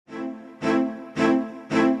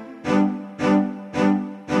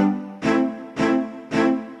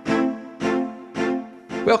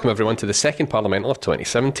Welcome everyone to the second Parliamental of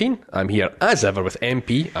 2017. I'm here as ever with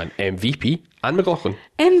MP and MVP Anne McLaughlin.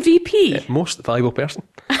 MVP? Most valuable person.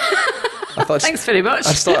 Thanks very much.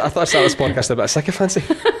 I thought I started this podcast a bit of sycophancy.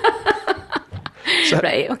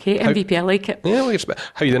 Right, okay, MVP, I like it. Yeah,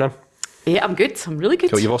 how you doing, Anne? Yeah, I'm good. I'm really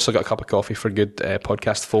good. Cool, you've also got a cup of coffee for good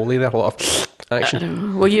podcast foley there, a lot of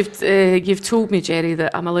action. Well, you've told me, Jerry,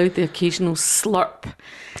 that I'm allowed the occasional slurp.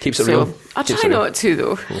 Keeps it real. I'll try not to,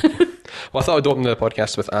 though. Well, I thought I'd open the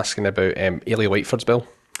podcast with asking about Ailey Whiteford's bill,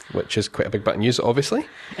 which is quite a big bit of news, obviously.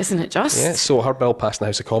 Isn't it just? Yeah, so her bill passed in the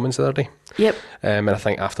House of Commons the other day. Yep. And I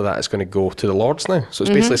think after that it's going to go to the Lords now. So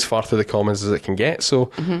it's basically as far through the Commons as it can get.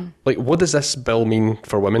 So, like, what does this bill mean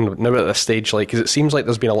for women now at this stage? Like, because it seems like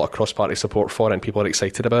there's been a lot of cross-party support for it and people are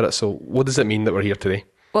excited about it. So what does it mean that we're here today?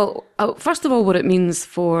 Well, first of all, what it means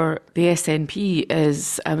for the SNP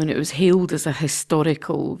is, it was hailed as a historic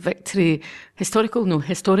victory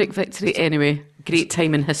anyway. Great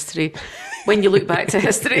time in history. When you look back to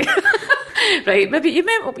history. Right, maybe you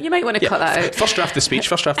might want to cut that out. First draft of the speech.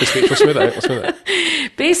 We'll smooth it out.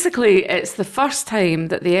 Basically, it's the first time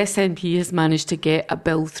that the SNP has managed to get a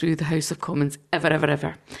bill through the House of Commons ever.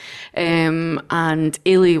 And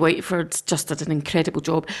Ailey Whiteford just did an incredible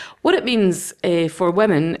job. What it means for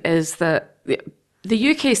women is that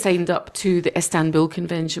the UK signed up to the Istanbul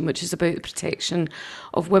Convention, which is about the protection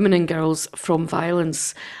of women and girls from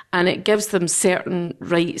violence, and it gives them certain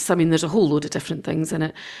rights. I mean, there's a whole load of different things in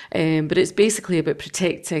it, but it's basically about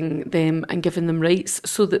protecting them and giving them rights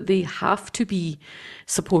so that they have to be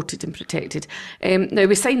supported and protected. Now,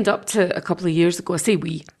 we signed up to a couple of years ago. I say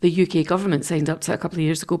we, the UK government signed up to it a couple of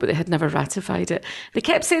years ago, but they had never ratified it. They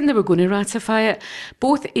kept saying they were going to ratify it.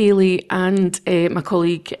 Both Ailey and my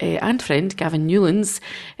colleague and friend, Gavin Newlands,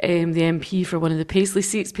 the MP for one of the Paisley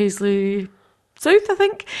seats, Paisley South, I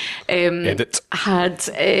think,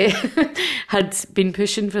 had been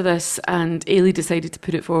pushing for this, and Ailey decided to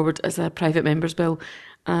put it forward as a private member's bill.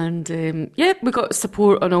 And we got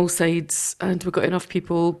support on all sides, and we got enough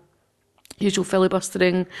people, usual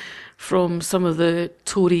filibustering from some of the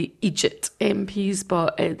Tory Egypt MPs,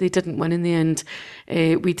 but they didn't win in the end.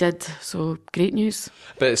 We did, so great news.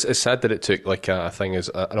 But it's sad that it took like a thing as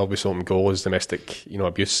an obvious open goal as domestic,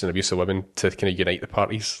 abuse and abuse of women to kind of unite the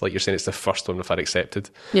parties. Like you're saying, it's the first one we've had accepted.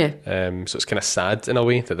 Yeah. So it's kind of sad in a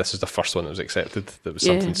way that this is the first one that was accepted. That was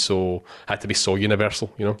something had to be so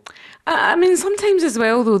universal. I mean, sometimes as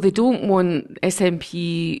well though, they don't want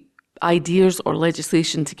SNP ideas or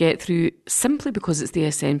legislation to get through simply because it's the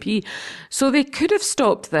SNP. So they could have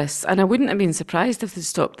stopped this, and I wouldn't have been surprised if they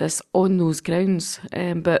stopped this on those grounds.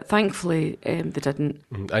 But thankfully, they didn't.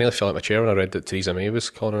 I nearly fell out my chair when I read that Theresa May was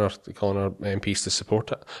calling her MPs to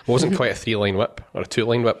support it. It wasn't quite a 3-line whip or a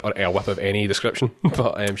 2-line whip or a whip of any description,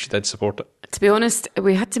 but she did support it. To be honest,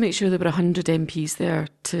 we had to make sure there were 100 MPs there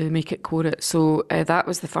to make it quorum. So that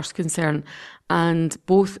was the first concern. And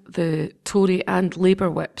both the Tory and Labour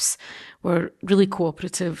whips were really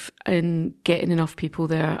cooperative in getting enough people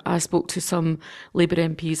there. I spoke to some Labour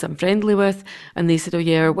MPs I'm friendly with, and they said,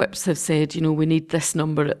 our whips have said, we need this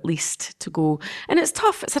number at least to go. And it's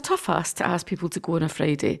tough. It's a tough ask to ask people to go on a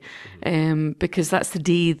Friday, because that's the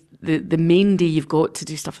day, the main day you've got to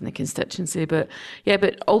do stuff in the constituency. But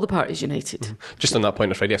all the parties united. Just on that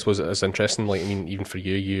point of Friday, I suppose it is interesting. Like, I mean, even for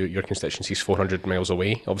your constituency is 400 miles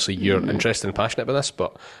away. Obviously, you're interested and passionate about this,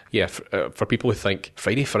 but for people who think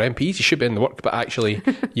Friday for MPs, you should be in the work, but actually,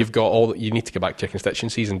 you've got you need to go back to your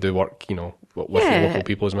constituencies and do work, with the local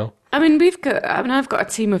people as well. I mean, I've got a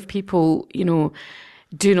team of people,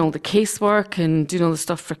 doing all the casework and doing all the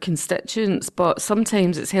stuff for constituents, but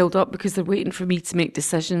sometimes it's held up because they're waiting for me to make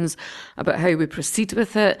decisions about how we proceed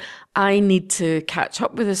with it. I need to catch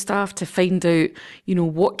up with the staff to find out,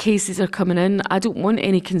 what cases are coming in. I don't want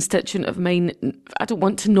any constituent of mine, I don't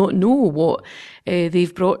want to not know what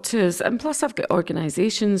they've brought to us. And plus I've got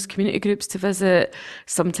organisations, community groups to visit,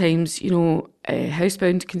 sometimes,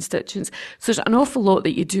 housebound constituents. So there's an awful lot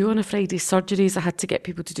that you do on a Friday. Surgeries, I had to get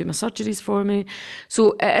people to do my surgeries for me.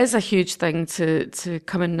 So it is a huge thing to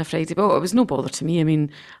come in on a Friday. But it was no bother to me. I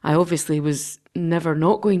mean, I obviously was never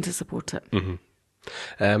not going to support it.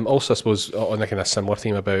 Mm-hmm. Also, I suppose, on a kind of similar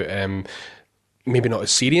theme about maybe not as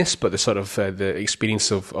serious, but the sort of the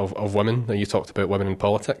experience of women. You talked about women in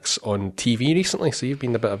politics on TV recently, so you've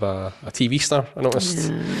been a bit of a TV star, I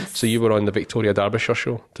noticed. Yes. So you were on the Victoria Derbyshire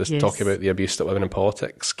show to talk about the abuse that women in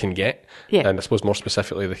politics can get, and I suppose more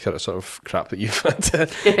specifically the sort of crap that you've had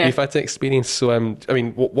to experience. So, I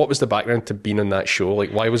mean, what was the background to being on that show?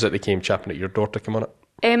 Like, why was it they came chapping at your door to come on it?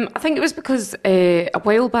 I think it was because a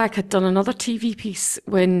while back I'd done another TV piece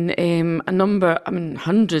when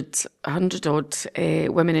hundred odd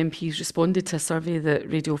women MPs responded to a survey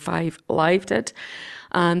that Radio 5 Live did.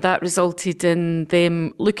 And that resulted in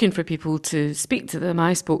them looking for people to speak to them.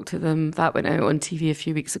 I spoke to them. That went out on TV a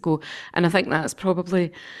few weeks ago. And I think that's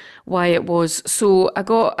probably why it was. So I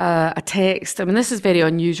got a text. I mean, this is very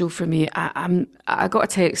unusual for me. I got a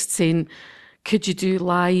text saying, could you do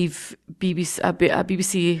live a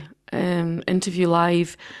BBC interview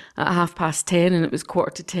live at 10:30? And it was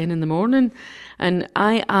 10:15 in the morning. And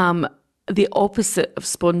I am the opposite of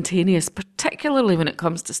spontaneous, particularly when it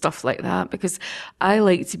comes to stuff like that, because I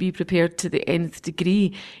like to be prepared to the nth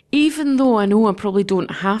degree, even though I know I probably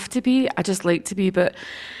don't have to be. I just like to be. But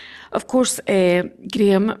of course,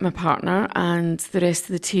 Graham, my partner, and the rest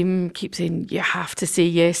of the team keep saying, you have to say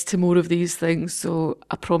yes to more of these things. So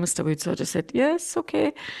I promised I would. So I just said, yes,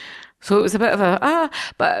 okay. So it was a bit of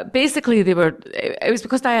but basically it was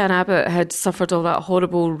because Diane Abbott had suffered all that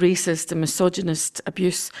horrible racist and misogynist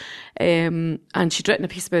abuse, and she'd written a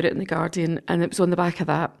piece about it in The Guardian, and it was on the back of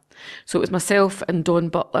that. So it was myself and Dawn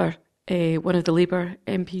Butler, one of the Labour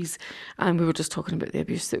MPs, and we were just talking about the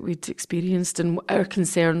abuse that we'd experienced and our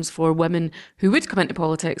concerns for women who would come into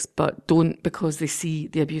politics but don't because they see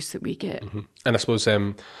the abuse that we get. Mm-hmm. And I suppose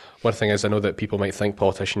one thing is, I know that people might think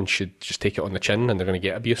politicians should just take it on the chin and they're going to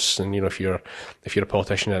get abuse, and if you're a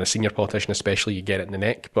politician and a senior politician especially, you get it in the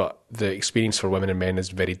neck. But the experience for women and men is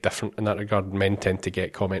very different in that regard. Men tend to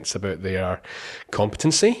get comments about their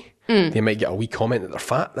competency. They might get a wee comment that they're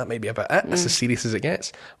fat. That might be about it. That's as serious as it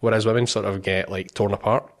gets. Whereas women sort of get torn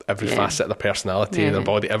apart. Every facet of their personality, their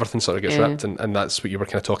body, everything sort of gets ripped. And that's what you were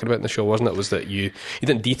kind of talking about in the show, wasn't it? Was that you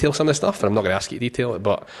didn't detail some of the stuff, and I'm not going to ask you to detail it,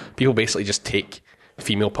 but people basically just take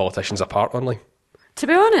female politicians apart online. To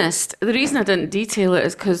be honest, the reason I didn't detail it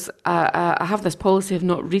is because I have this policy of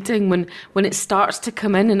not reading when it starts to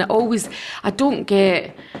come in, and I don't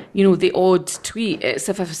get, the odd tweet. It's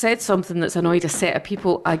if I've said something that's annoyed a set of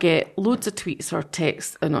people, I get loads of tweets or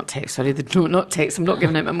texts, not text, I'm not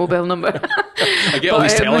giving out my mobile number. I get all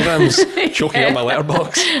these telegrams choking out my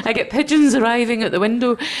letterbox. I get pigeons arriving at the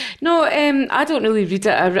window. No, I don't really read it.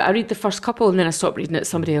 I read the first couple and then I stop reading it.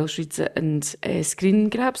 Somebody else reads it and screen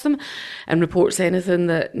grabs them and reports anything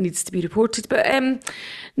that needs to be reported. But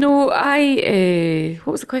no,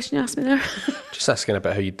 what was the question you asked me there? Just asking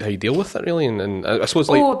about how you deal with it, really, and I suppose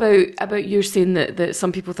about you saying that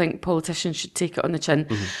some people think politicians should take it on the chin,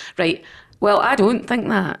 right? Well, I don't think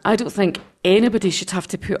that. I don't think anybody should have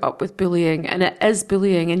to put up with bullying, and it is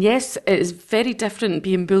bullying. And yes, it is very different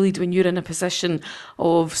being bullied when you're in a position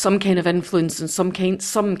of some kind of influence and some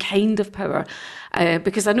kind of power.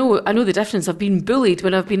 Because I know the difference. I've been bullied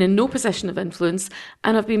when I've been in no position of influence,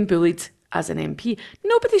 and I've been bullied as an MP.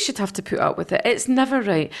 Nobody should have to put up with it. It's never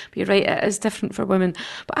right. But you're right, it is different for women.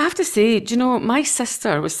 But I have to say, my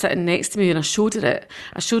sister was sitting next to me and I showed her it.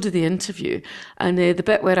 I showed her the interview. And the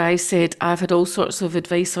bit where I said, I've had all sorts of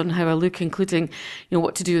advice on how I look, including,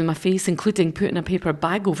 what to do with my face, including putting a paper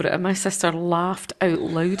bag over it. And my sister laughed out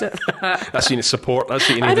loud at that. That's what you need, support. That's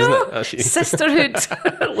what you need, isn't it? That's sisterhood,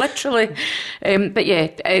 literally. But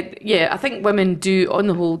I think women do, on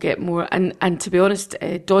the whole, get more. And to be honest,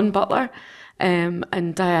 Dawn Butler,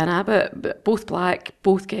 and Diane Abbott, both black,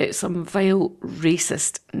 both get some vile,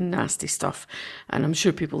 racist, nasty stuff. And I'm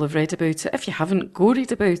sure people have read about it. If you haven't, go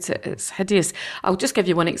read about it. It's hideous. I'll just give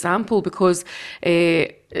you one example because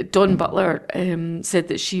Dawn Butler said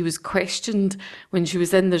that she was questioned when she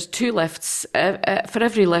was in. There's 2 lifts. For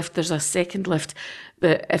every lift, there's a second lift.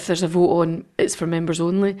 But if there's a vote on, it's for members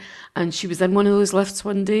only. And she was in one of those lifts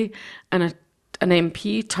one day, and an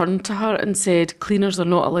MP turned to her and said, cleaners are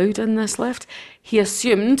not allowed in this lift. He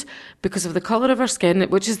assumed, because of the colour of her skin,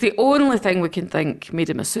 which is the only thing we can think made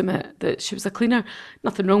him assume it, that she was a cleaner.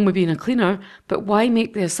 Nothing wrong with being a cleaner, but why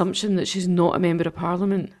make the assumption that she's not a member of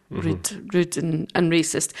Parliament? Rude and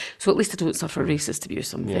racist. So at least I don't suffer racist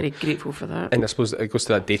abuse. I'm very grateful for that. And I suppose it goes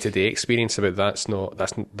to that day-to-day experience about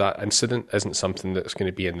that incident isn't something that's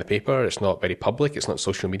going to be in the paper. It's not very public. It's not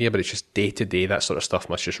social media, but it's just day-to-day. That sort of stuff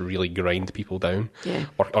must just really grind people down. Yeah.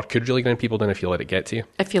 Or could really grind people down if you let it get to you.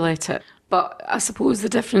 If you let it. But I suppose the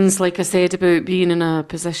difference, like I said, about being in a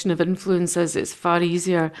position of influence is it's far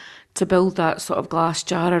easier to build that sort of glass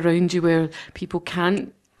jar around you where people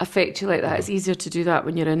can't affect you like that. It's easier to do that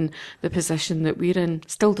when you're in the position that we're in.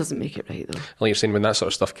 Still doesn't make it right, though. Like you're saying, when that sort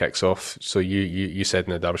of stuff kicks off, so you said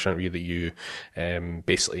in the Derbyshire interview that you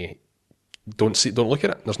basically don't look at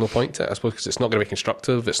it. There's no point to it, I suppose, because it's not going to be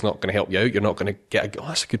constructive. It's not going to help you out. You're not going to get oh,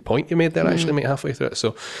 that's a good point you made there, actually, mate, halfway through it.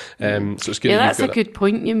 So it's good. Yeah, that's a good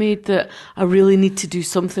point you made, that I really need to do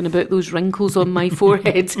something about those wrinkles on my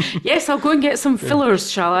forehead. Yes, I'll go and get some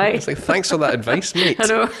fillers, shall I? It's like, thanks for that advice, mate. I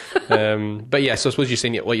know. But yeah, so I suppose you're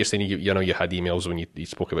saying, like you're saying, you know, you had emails when you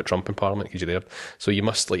spoke about Trump in Parliament because you're there. So you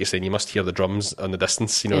must, like you're saying, you must hear the drums on the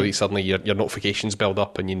distance. You know, suddenly your notifications build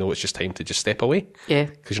up, and you know it's just time to just step away. Yeah,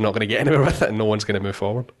 because you're not going to get anywhere with it, and no one's going to move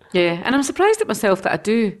forward. Yeah, and I'm surprised at myself that I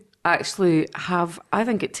do actually have, I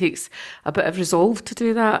think it takes a bit of resolve to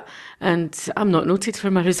do that, and I'm not noted for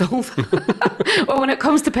my resolve or when it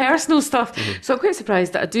comes to personal stuff. So I'm quite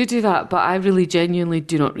surprised that I do that, but I really genuinely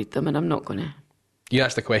do not read them, and I'm not going to. You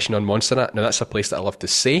asked the question on Montserrat. Now that's a place that I love to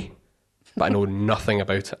say, but I know nothing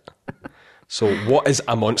about it. So what is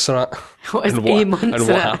a Montserrat? What is a Montserrat? And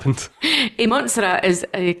what happened? A Montserrat is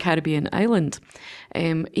a Caribbean island,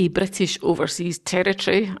 a British overseas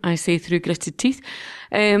territory, I say through gritted teeth.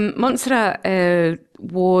 Montserrat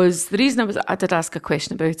was, the reason I did ask a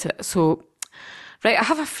question about it. So, right, I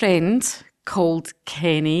have a friend called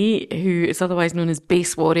Kenny, who is otherwise known as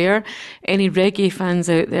Bass Warrior. Any reggae fans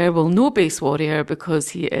out there will know Bass Warrior because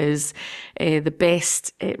he is the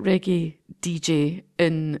best reggae DJ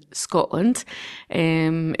in Scotland.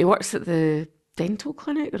 He works at the dental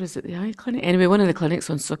clinic, or is it the eye clinic? Anyway, one of the clinics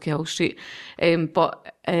on Sauchiehall Street.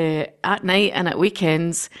 But at night and at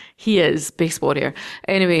weekends, he is Bass Warrior.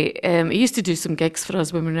 Anyway, he used to do some gigs for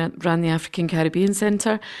us when we ran the African Caribbean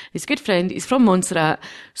Centre. He's a good friend. He's from Montserrat.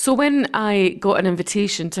 So when I got an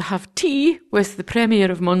invitation to have tea with the Premier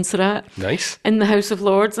of Montserrat in the House of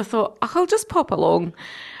Lords, I thought, I'll just pop along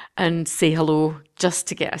and say hello just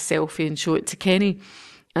to get a selfie and show it to Kenny.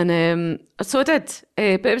 And so I did,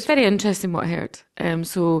 but it was very interesting what I heard. Do you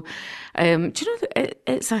know that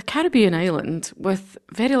it's a Caribbean island with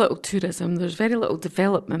very little tourism. There's very little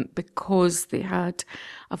development because they had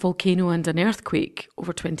a volcano and an earthquake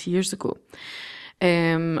over 20 years ago.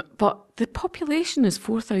 But the population is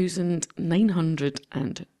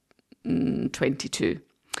 4,922.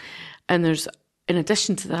 And there's, in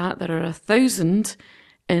addition to that, there are 1,000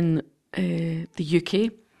 in the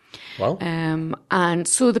UK. Wow. And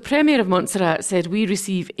so the Premier of Montserrat said, we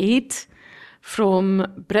receive aid from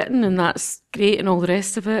Britain and that's great and all the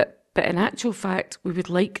rest of it. But in actual fact, we would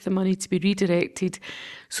like the money to be redirected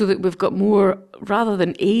so that we've got more, rather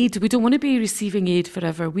than aid. We don't want to be receiving aid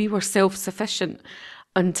forever. We were self-sufficient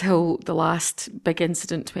until the last big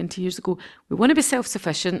incident 20 years ago. We want to be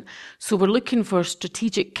self-sufficient. So we're looking for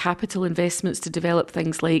strategic capital investments to develop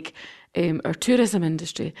things like our tourism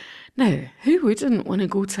industry. Now, who wouldn't want to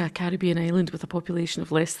go to a Caribbean island with a population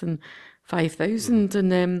of less than 5,000?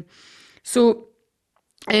 And so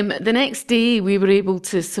the next day we were able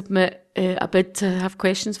to submit a bid to have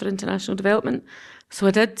questions for international development. So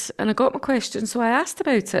I did, and I got my question, so I asked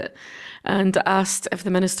about it and asked if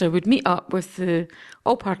the Minister would meet up with the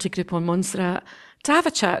all-party group on Montserrat to have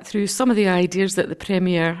a chat through some of the ideas that the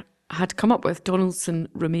Premier had come up with. Donaldson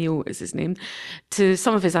Romeo is his name, to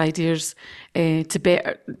some of his ideas to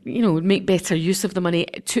better, make better use of the money,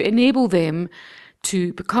 to enable them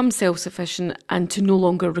to become self-sufficient and to no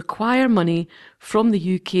longer require money from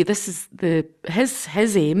the UK. This is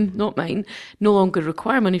his aim, not mine. No longer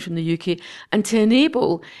require money from the UK, and to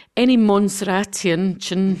enable any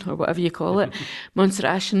Montserratian, or whatever you call it,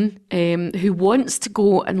 Montserratian, who wants to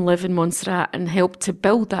go and live in Montserrat and help to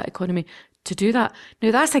build that economy, to do that. Now,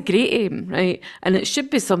 that's a great aim, right? And it should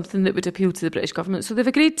be something that would appeal to the British government. So they've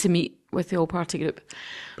agreed to meet with the all-party group.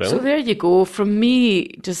 Brilliant. So there you go. From me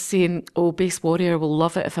just saying, Bass Warrior will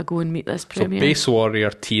love it if I go and meet this Premier. So Bass Warrior,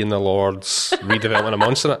 tea in the Lords, redevelopment of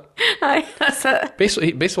Montserrat. Aye, that's it.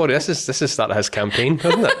 Bass Warrior, this is start of his campaign,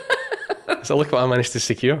 isn't it? So look what I managed to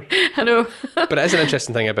secure. I know. But it is an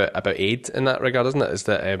interesting thing about aid in that regard, isn't it? Is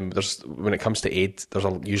that there's, when it comes to aid, there's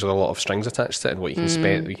usually a lot of strings attached to it, and what you can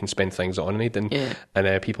spend, you can spend things on aid, and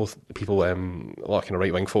people, a lot of kind of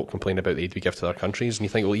right wing folk complain about the aid we give to their countries, and you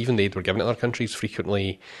think, well, even the aid we're giving to their countries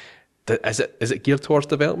frequently, is it geared towards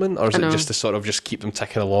development, or is it just to sort of just keep them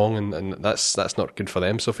ticking along, and that's not good for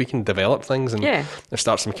them. So if we can develop things and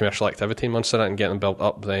start some commercial activity in Montserrat and get them built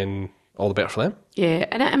up, then all the better for them. Yeah,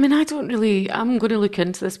 and I'm going to look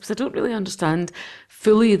into this because I don't really understand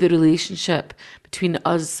fully the relationship between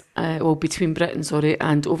us, between Britain,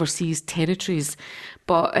 and overseas territories.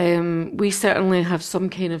 But we certainly have some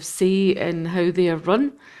kind of say in how they are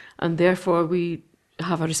run, and therefore we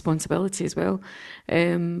have a responsibility as well.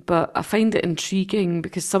 But I find it intriguing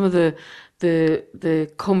because some of the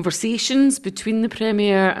conversations between the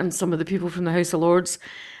Premier and some of the people from the House of Lords,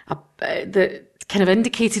 kind of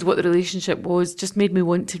indicated what the relationship was, just made me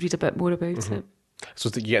want to read a bit more about it. So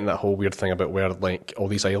that you get in that whole weird thing about where, like, all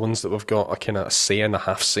these islands that we've got a kind of say-in, a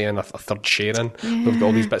half-say-in, a third share-in. Yeah. We've got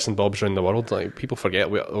all these bits and bobs around the world. Like, people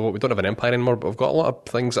forget we don't have an empire anymore, but we've got a lot of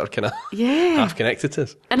things that are kind of half connected to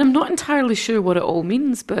us. And I'm not entirely sure what it all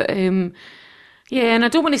means, but and I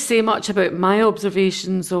don't want to say much about my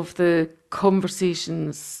observations of the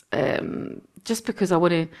conversations, just because I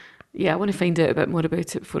want to find out a bit more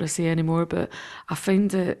about it before I say any more. But I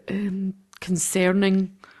find it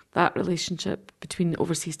concerning, that relationship between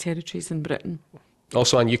overseas territories and Britain.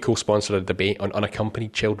 Also, and you co-sponsored a debate on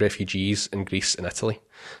unaccompanied child refugees in Greece and Italy.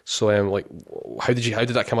 So, how did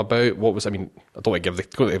that come about? What was, I don't want to give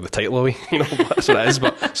the title away, that's what it is.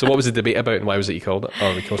 But so, what was the debate about, and why was it you called it,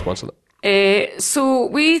 or we co-sponsored it? So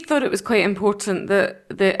we thought it was quite important that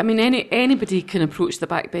anybody can approach the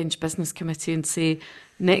Backbench Business Committee and say,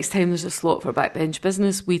 next time there's a slot for Backbench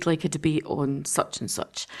Business, we'd like a debate on such and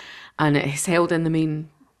such, and it is held in the main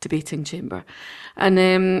debating chamber.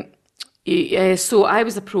 And so I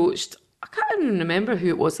was approached. I can't even remember who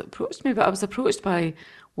it was that approached me, but I was approached by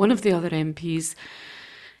one of the other MPs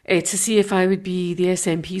to see if I would be the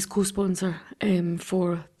SNP's co-sponsor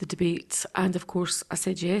for the debate. And of course, I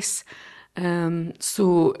said yes.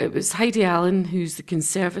 So it was Heidi Allen, who's the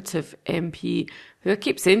Conservative MP, who I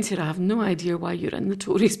keep saying to her, I have no idea why you're in the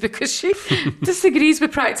Tories, because she disagrees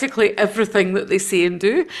with practically everything that they say and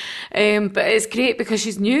do. But it's great because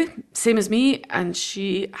she's new, same as me, and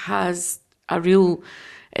she has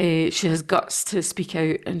she has guts to speak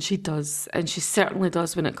out, and she does. And she certainly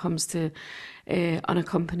does when it comes to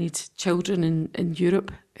unaccompanied children in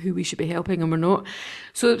Europe who we should be helping and we're not.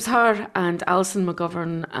 So it was her and Alison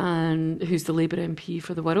McGovern, and who's the Labour MP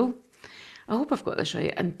for the Wirral. I hope I've got this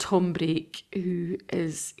right. And Tom Brake, who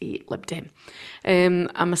is a Lib Dem, and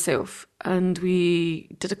myself. And we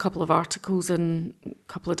did a couple of articles in a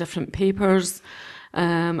couple of different papers,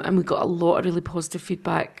 and we got a lot of really positive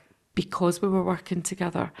feedback because we were working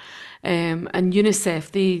together. And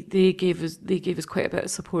UNICEF, they gave us quite a bit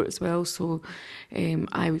of support as well. So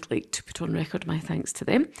I would like to put on record my thanks to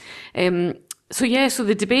them. So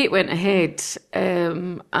the debate went ahead,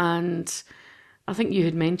 and I think you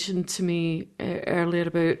had mentioned to me earlier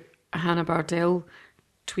about Hannah Bardell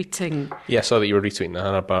tweeting. Yeah, I saw that you were retweeting the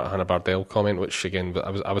Hannah Bardell comment, which again,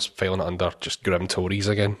 I was filing it under just grim Tories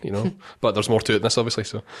again, But there's more to it than this, obviously.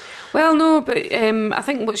 So, well, no, but I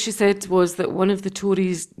think what she said was that one of the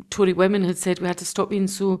Tory women had said we had to stop being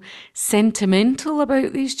so sentimental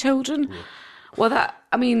about these children. Yeah. Well,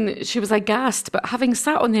 she was aghast, but having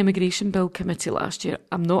sat on the Immigration Bill Committee last year,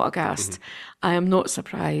 I'm not aghast. Mm-hmm. I am not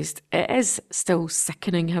surprised. It is still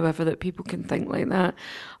sickening, however, that people can think like that.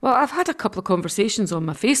 Well, I've had a couple of conversations on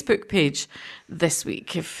my Facebook page this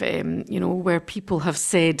week, where people have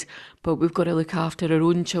said, but we've got to look after our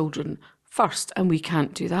own children first, and we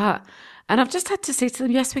can't do that. And I've just had to say to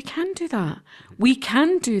them, yes, we can do that. We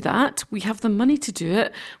can do that. We have the money to do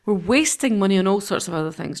it. We're wasting money on all sorts of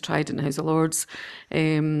other things, tried in the House of Lords,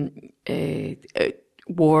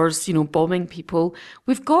 wars, bombing people.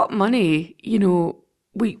 We've got money,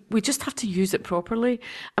 we just have to use it properly.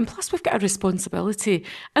 And plus we've got a responsibility.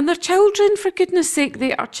 And they're children, for goodness sake,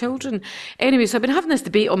 they are children. Anyway, so I've been having this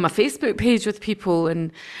debate on my Facebook page with people,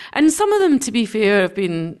 and some of them, to be fair, have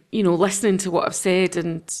been, listening to what I've said,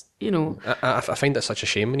 and I find it such a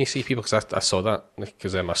shame when you see people, because I saw that,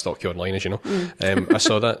 because I stalk you online, as you know. I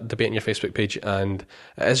saw that debate on your Facebook page, and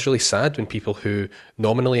it is really sad when people who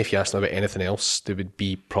nominally, if you ask them about anything else, they would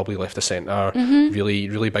be probably left of centre, really,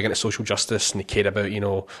 really big into social justice, and they care about,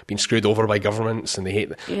 being screwed over by governments, and they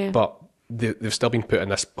hate but they've still been put in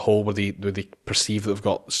this hole where they perceive that they've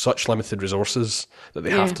got such limited resources that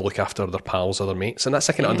they have to look after their pals or their mates, and that's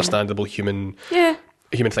a kind of understandable human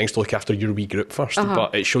things to look after your wee group first,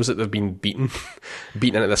 but it shows that they've been beaten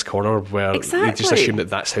into this corner where they just assume that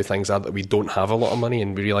that's how things are, that we don't have a lot of money,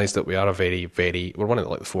 and we realise that we are a very, very, we're one of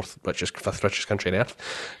the fifth richest country on earth,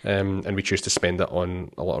 and we choose to spend it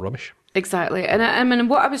on a lot of rubbish. Exactly. And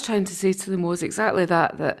what I was trying to say to them was exactly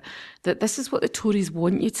that this is what the Tories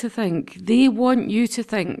want you to think. They want you to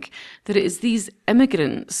think that it is these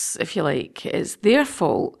immigrants, if you like, it is their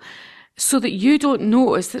fault, so that you don't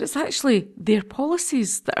notice that it's actually their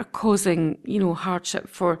policies that are causing, hardship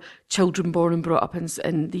for children born and brought up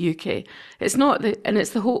in the UK. It's not and it's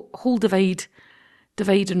the whole divide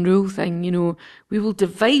and rule thing. We will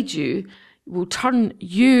divide you, we'll turn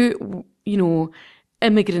you,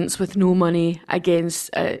 immigrants with no money against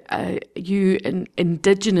you and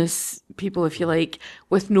indigenous people, if you like,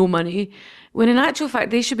 with no money, when in actual fact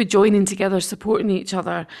they should be joining together, supporting each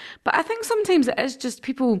other. But I think sometimes it is just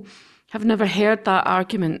people, have never heard that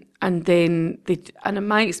argument, and then and in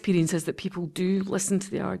my experience is that people do listen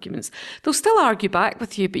to the arguments. They'll still argue back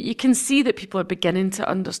with you, but you can see that people are beginning to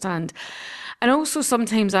understand. And also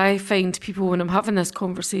sometimes I find people, when I'm having this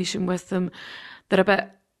conversation with them, they're a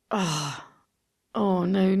bit, now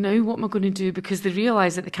what am I going to do? Because they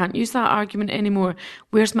realise that they can't use that argument anymore.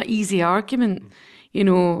 Where's my easy argument?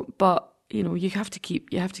 But you have to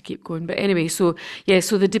keep going. But anyway, so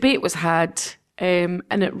the debate was had, and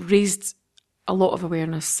it raised a lot of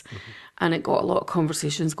awareness, and it got a lot of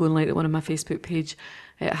conversations going, like the one on my Facebook page.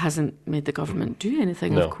 It hasn't made the government do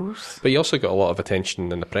anything, No. of course. But you also got a lot of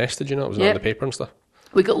attention in the press, did you not? It was not in the paper and stuff.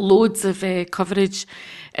 We got loads of coverage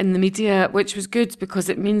in the media, which was good because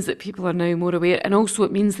it means that people are now more aware. And also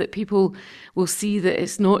it means that people will see that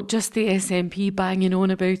it's not just the SNP banging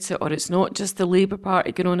on about it, or it's not just the Labour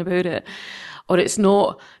Party going on about it, or it's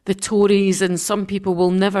not the Tories, and some people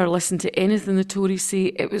will never listen to anything the Tories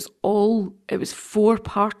say. It was four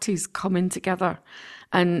parties coming together.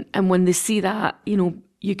 And when they see that,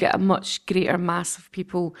 you get a much greater mass of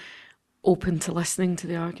people open to listening to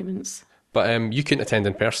the arguments. But you couldn't attend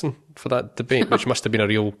in person for that debate, which must have been a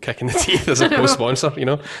real kick in the teeth as a co-sponsor,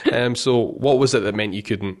 So what was it that meant you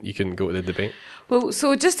couldn't go to the debate? Well,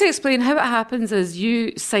 so just to explain how it happens is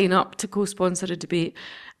you sign up to co-sponsor a debate,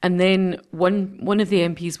 and then one of the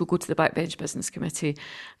MPs will go to the Backbench Business Committee,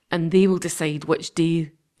 and they will decide which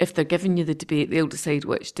day. If they're giving you the debate, they'll decide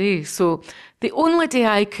which day. So the only day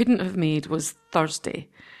I couldn't have made was Thursday,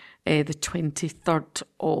 the 23rd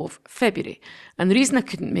of February. And the reason I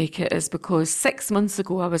couldn't make it is because 6 months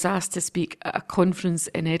ago I was asked to speak at a conference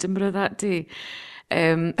in Edinburgh that day.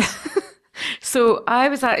 So I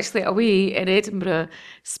was actually away in Edinburgh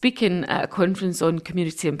speaking at a conference on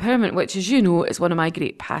community empowerment, which, as you know, is one of my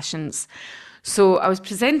great passions. So I was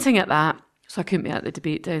presenting at that. So I couldn't be at the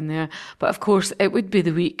debate down there. But of course, it would be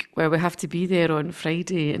the week where we have to be there on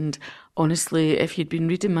Friday. And honestly, if you'd been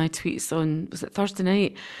reading my tweets on, was it Thursday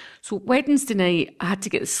night? So Wednesday night, I had to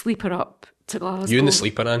get the sleeper up to Glasgow. You and the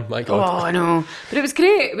sleeper, Anne, my God. Oh, I know. But it was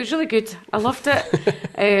great. It was really good. I loved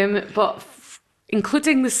it. But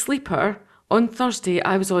including the sleeper, on Thursday,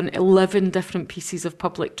 I was on 11 different pieces of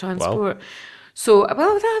public transport. Wow. So,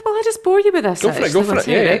 I'll just bore you with this. Go for it.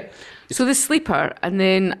 Yeah. So the sleeper, and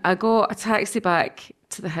then I got a taxi back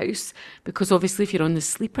to the house, because obviously if you're on the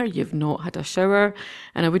sleeper, you've not had a shower,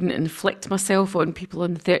 and I wouldn't inflict myself on people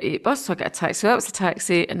on the 38 bus, so I got a taxi. So that was a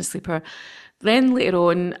taxi and a sleeper. Then later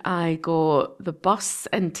on, I got the bus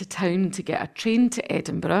into town to get a train to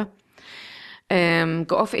Edinburgh.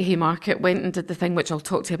 Got off at Haymarket, went and did the thing which I'll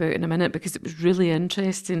talk to you about in a minute because it was really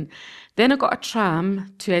interesting. Then I got a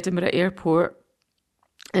tram to Edinburgh Airport.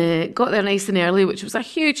 Got there nice and early, which was a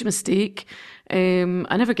huge mistake.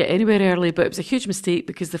 I never get anywhere early, but it was a huge mistake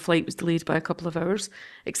because the flight was delayed by a couple of hours.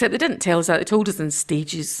 Except they didn't tell us that. They told us in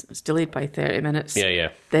stages. It's delayed by 30 minutes.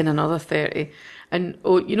 Yeah. Then another 30. And,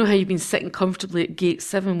 you know how you've been sitting comfortably at gate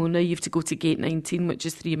 7? Well, now you have to go to gate 19, which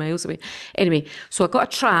is 3 miles away. Anyway, so I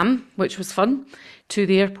got a tram, which was fun, to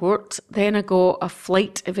the airport. Then I got a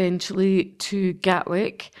flight eventually to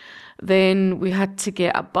Gatwick. Then we had to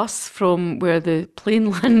get a bus from where the plane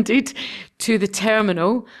landed to the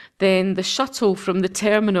terminal. Then the shuttle from the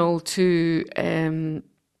terminal to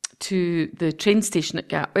the train station at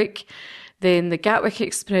Gatwick. Then the Gatwick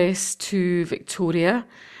Express to Victoria.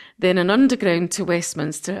 Then an underground to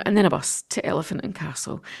Westminster, and then a bus to Elephant and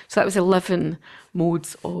Castle. So that was 11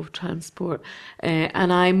 modes of transport.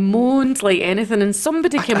 And I moaned like anything, and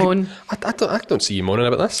somebody came on. I don't see you moaning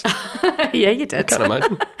about this. Yeah, you did. I can't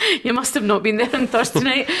imagine. You must have not been there on Thursday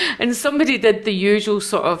night. And somebody did the usual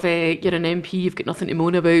sort of, you're an MP, you've got nothing to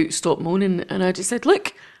moan about, stop moaning. And I just said,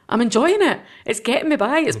 look, I'm enjoying it. It's getting me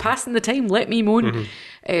by. It's passing the time. Let me moan.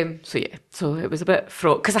 So it was a bit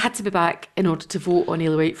fraught because I had to be back in order to vote on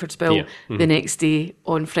Ailey Whiteford's bill the next day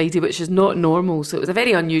on Friday, which is not normal. So it was a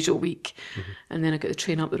very unusual week. And then I got the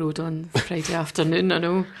train up the road on Friday afternoon, I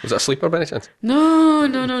know. Was it a sleeper by any chance? No,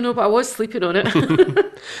 but I was sleeping on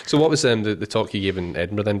it. So what was the talk you gave in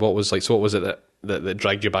Edinburgh then? What was it that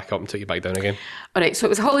dragged you back up and took you back down again? All right, so it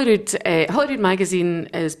was Holyrood. Holyrood Magazine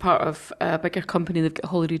is part of a bigger company. They've got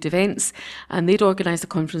Holyrood Events, and they'd organised a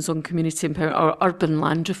conference on community empowerment or urban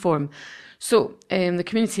land reform. So the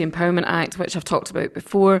Community Empowerment Act, which I've talked about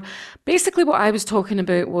before, basically what I was talking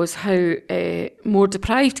about was how more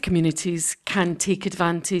deprived communities can take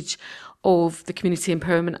advantage of the Community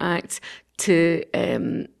Empowerment Act to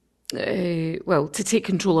take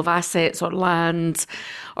control of assets or land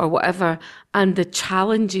or whatever, and the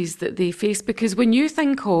challenges that they face. Because when you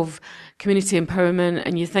think of community empowerment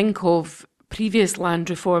and you think of previous land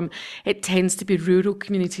reform, it tends to be rural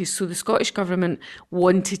communities. So the Scottish Government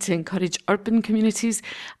wanted to encourage urban communities,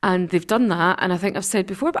 and they've done that. And I think I've said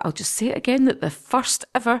before, but I'll just say it again, that the first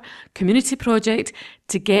ever community project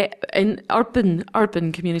to get an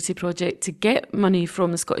urban community project to get money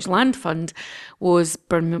from the Scottish Land Fund was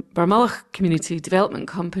Barmulloch Community Development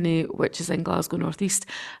Company, which is in Glasgow North East.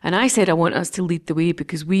 And I said I want us to lead the way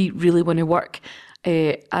because we really want to work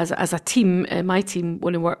as a team. My team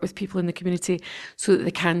want to work with people in the community so that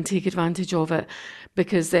they can take advantage of it.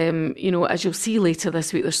 Because, as you'll see later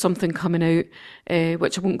this week, there's something coming out,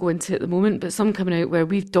 which I won't go into at the moment, but some coming out where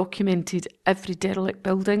we've documented every derelict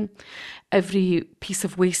building, every piece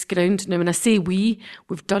of waste ground. Now, when I say we've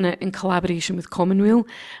done it in collaboration with Commonweal,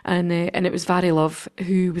 and it was Vary Love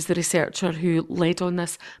who was the researcher who led on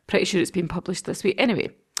this. Pretty sure it's been published this week.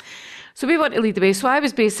 Anyway, so we want to lead the way. So I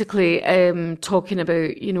was basically talking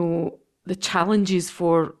about, the challenges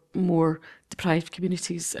for more deprived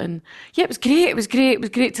communities, and yeah, it was great. It was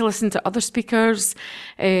great to listen to other speakers,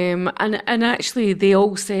 and actually they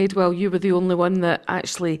all said, well, you were the only one that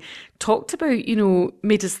actually talked about,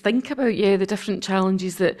 made us think about the different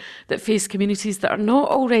challenges that face communities that are not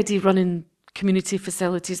already running community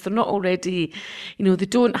facilities. They're not already, they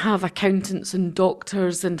don't have accountants and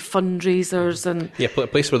doctors and fundraisers and... Yeah, a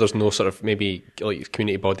place where there's no sort of maybe like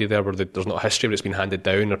community body there where there's not a history where it's been handed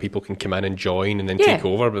down or people can come in and join and then take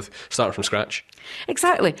over with start from scratch.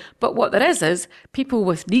 Exactly. But what there is people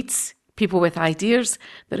with needs, people with ideas.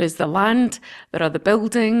 There is the land, there are the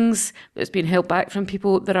buildings that's been held back from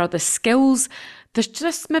people, there are the skills. There's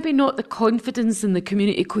just maybe not the confidence and the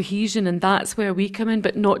community cohesion, and that's where we come in,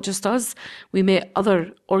 but not just us. We met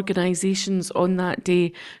other organisations on that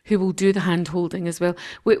day who will do the hand-holding as well.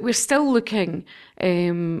 We're still looking,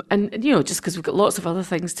 and just because we've got lots of other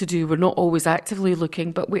things to do, we're not always actively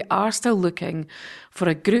looking, but we are still looking for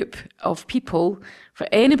a group of people, for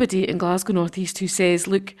anybody in Glasgow North East who says,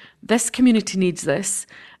 look, this community needs this,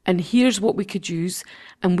 and here's what we could use,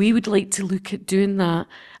 and we would like to look at doing that.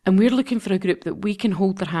 And we're looking for a group that we can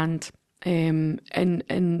hold their hand and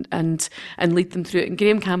lead them through it. And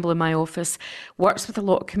Graham Campbell in my office works with a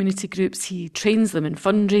lot of community groups. He trains them in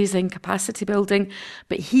fundraising, capacity building,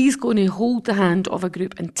 but he's going to hold the hand of a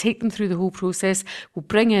group and take them through the whole process. We'll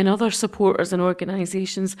bring in other supporters and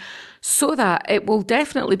organisations so that it will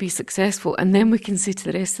definitely be successful. And then we can say to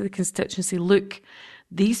the rest of the constituency, look,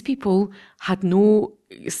 these people had no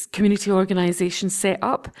community organisation set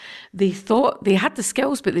up. They thought they had the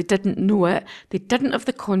skills, but they didn't know it. They didn't have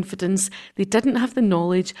the confidence. They didn't have the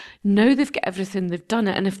knowledge. Now they've got everything. They've done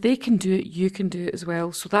it. And if they can do it, you can do it as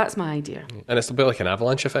well. So that's my idea. And it's a bit like an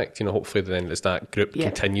avalanche effect. Hopefully then as that group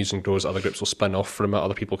continues and grows, other groups will spin off from it.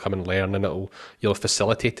 Other people come and learn, and you'll have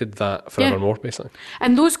facilitated that forevermore, basically.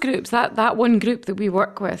 And those groups, that one group that we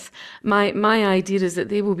work with, my idea is that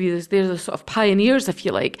they will be, they're the sort of pioneers, if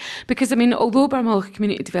you like. Because, although Barmulloch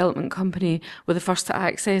Community Development Company were the first to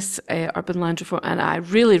access urban land reform, and I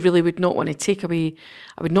really, really would not want to take away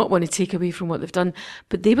from what they've done,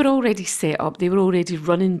 but they were already set up, they were already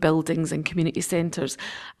running buildings and community centres.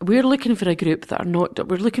 We're looking for a group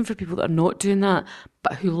we're looking for people that are not doing that,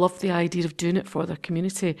 but who love the idea of doing it for their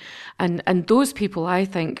community. And those people, I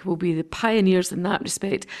think, will be the pioneers in that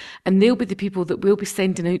respect, and they'll be the people that we'll be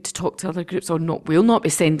sending out to talk to other groups, or not, we'll not be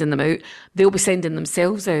sending them out, they'll be sending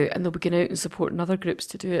themselves out, and they'll be going out and supporting other groups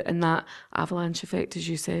to do it in that avalanche effect, as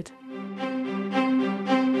you said.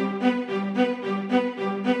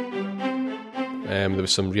 There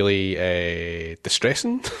was some really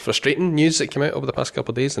distressing, frustrating news that came out over the past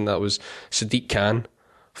couple of days, and that was Sadiq Khan,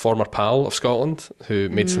 former pal of Scotland, who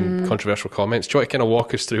made some controversial comments. Do you want to kind of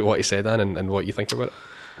walk us through what he said and what you think about it?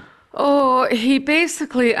 Oh, he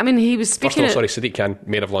basically, he was speaking... First of all, Sadiq Khan,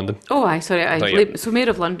 Mayor of London. Oh, So Mayor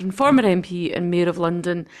of London, former MP and Mayor of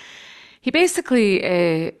London. He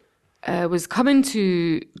basically was coming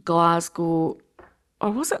to Glasgow, or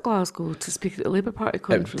was it Glasgow, to speak at the Labour Party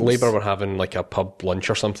conference? Labour were having like a pub lunch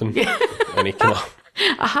or something, and he came up.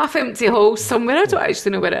 A half-empty hall somewhere, I don't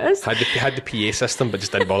actually know where it is. Had the PA system, but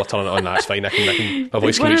just didn't bother turning it on. That's fine, my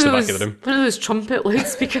voice can reach the back of the room. One of those trumpet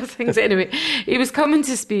loudspeaker things. Anyway, he was coming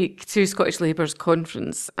to speak to Scottish Labour's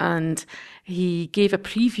conference, and he gave a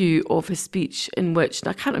preview of his speech in which,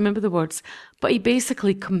 I can't remember the words, but he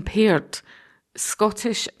basically compared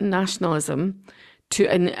Scottish nationalism to,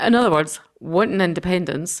 in other words, wanting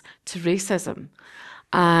independence, to racism.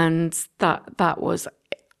 And that was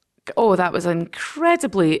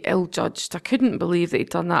incredibly ill-judged. I couldn't believe that he'd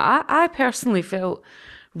done that. I personally felt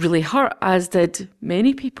really hurt, as did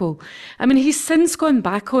many people. I mean, he's since gone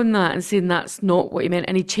back on that and saying that's not what he meant,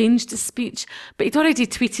 and he changed his speech, but he'd already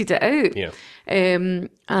tweeted it out. Yeah.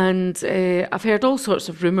 I've heard all sorts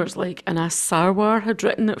of rumours, like Anas Sarwar had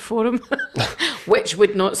written it for him, which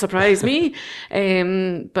would not surprise me.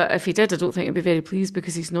 But if he did, I don't think he'd be very pleased,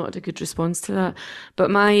 because he's not had a good response to that. But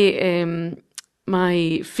my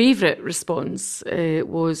favourite response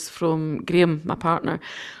was from Graham, my partner.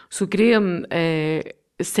 So Graham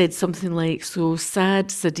said something like, so sad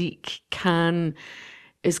Sadiq Khan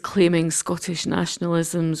is claiming Scottish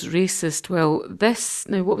nationalism's racist. Well,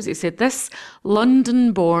 what was it he said? This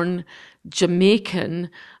London-born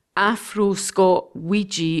Jamaican Afro-Scot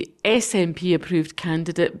Ouija SNP-approved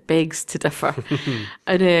candidate begs to differ.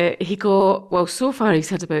 And he got, well, so far he's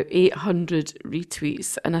had about 800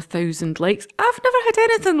 retweets and 1,000 likes. I've never had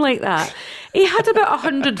anything like that. He had about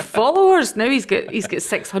 100 followers. Now he's got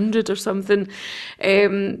 600 or something.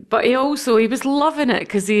 But he was loving it,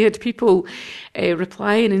 because he had people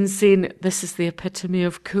replying and saying, this is the epitome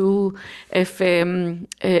of cool. If an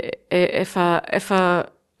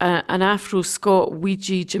Afro-Scot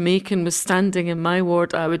Ouija Jamaican was standing in my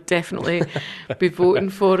ward, I would definitely be voting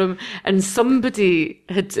for him. And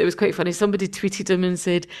it was quite funny, somebody tweeted him and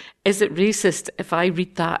said, is it racist if I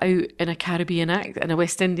read that out in a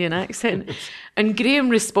West Indian accent? And Graham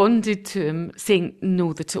responded to him saying,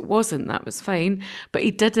 no, that it wasn't, that was fine. But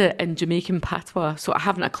he did it in Jamaican patois, so I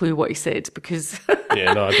haven't a clue what he said, because...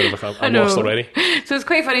 Yeah, no, I don't know. I'm lost already. So it's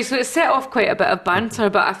quite funny. So it set off quite a bit of banter,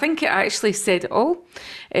 but I think it actually said it all.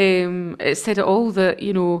 It said it all, that,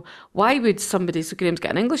 why would somebody, so Graham's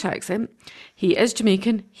got an English accent, he is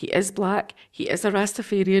Jamaican, he is black, he is a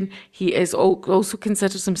Rastafarian, he is also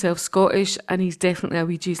considers himself Scottish, and he's definitely a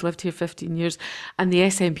Ouija. He's lived here 15 years, and the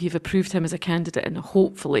SNP have approved him as a candidate, and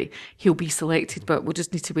hopefully he'll be selected, but we'll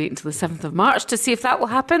just need to wait until the 7th of March to see if that will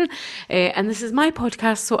happen. And this is my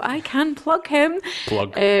podcast, so I can plug him.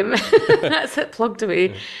 Plug. That's it, plugged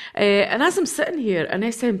away. And as I'm sitting here, an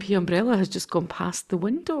SNP umbrella has just gone past the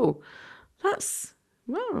window. That's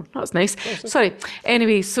nice. Sorry.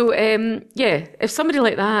 Anyway, so if somebody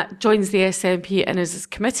like that joins the SNP and is as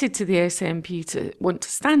committed to the SNP to want to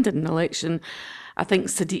stand in an election, I think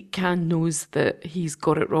Sadiq Khan knows that he's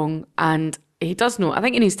got it wrong, and he does know. I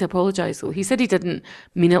think he needs to apologise, though. He said he didn't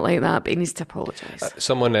mean it like that, but he needs to apologise.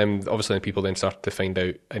 Someone, obviously, people then started to find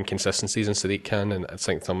out inconsistencies in Sadiq Khan, and I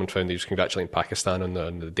think someone found he was congratulating Pakistan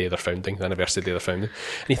on the day of their founding, the anniversary day of their founding.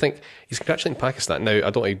 And you think, he's congratulating Pakistan. Now,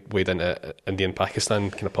 I don't want to wade into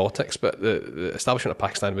Indian-Pakistan kind of politics, but the establishment of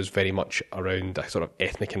Pakistan was very much around a sort of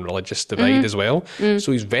ethnic and religious divide as well.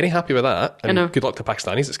 So he's very happy with that. And good luck to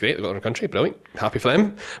Pakistanis, it's great, they've got their own country, brilliant, happy for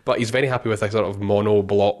them. But he's very happy with a sort of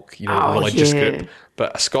mono-block, religious group.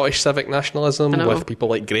 But a Scottish civic nationalism with people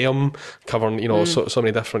like Graham covering, so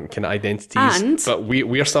many different kind of identities. But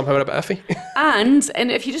we're somehow a bit iffy.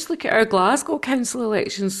 and if you just look at our Glasgow council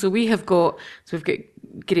elections, so we've got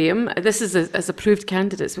Graham. This is as approved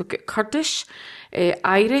candidates. We've got Kurdish,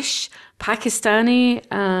 Irish, Pakistani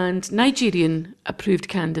and Nigerian approved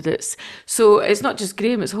candidates. So it's not just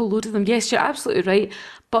Graham, it's a whole load of them. Yes, you're absolutely right.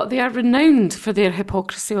 But they are renowned for their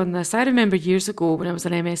hypocrisy on this. I remember years ago when I was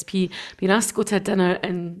an MSP being asked to go to a dinner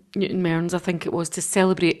in Newton Mearns, I think it was, to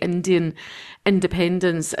celebrate Indian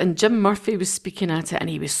independence. And Jim Murphy was speaking at it, and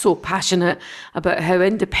he was so passionate about how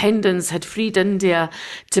independence had freed India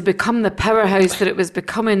to become the powerhouse that it was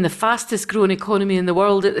becoming, the fastest growing economy in the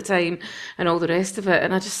world at the time, and all the rest of it.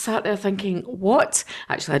 And I just sat there thinking, what?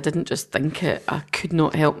 Actually, I didn't just think it. I could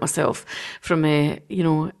not help myself from,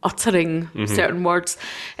 uttering certain words.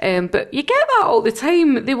 But you get that all the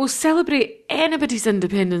time. They will celebrate anybody's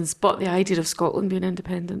independence but the idea of Scotland being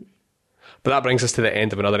independent. But that brings us to the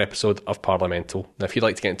end of another episode of Parliamental. Now, if you'd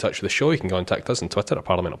like to get in touch with the show, you can contact us on Twitter at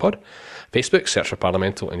ParliamentalPod, Facebook, search for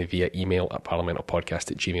Parliamental, and via email at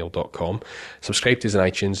parliamentalpodcast@gmail.com. Subscribe to us on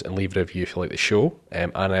iTunes and leave a review if you like the show.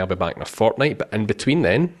 Anne and I'll be back in a fortnight, but in between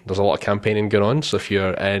then, there's a lot of campaigning going on. So if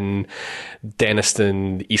you're in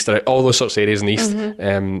Denniston, Easter, all those sorts of areas in the East,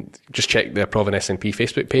 just check the Provan SNP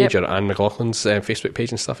Facebook page or Anne McLaughlin's Facebook page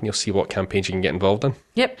and stuff, and you'll see what campaigns you can get involved in.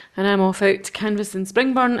 Yep, and I'm off out to canvass in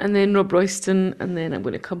Springburn and then Rob Royston, and then I'm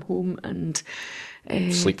going to come home and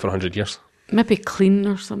sleep for 100 years. Maybe clean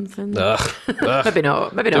or something. Maybe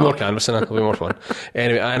not. Do more canvassing, it'll be more fun.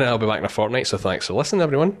 Anyway, Anna, I'll be back in a fortnight, so thanks for listening,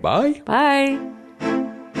 everyone. Bye. Bye.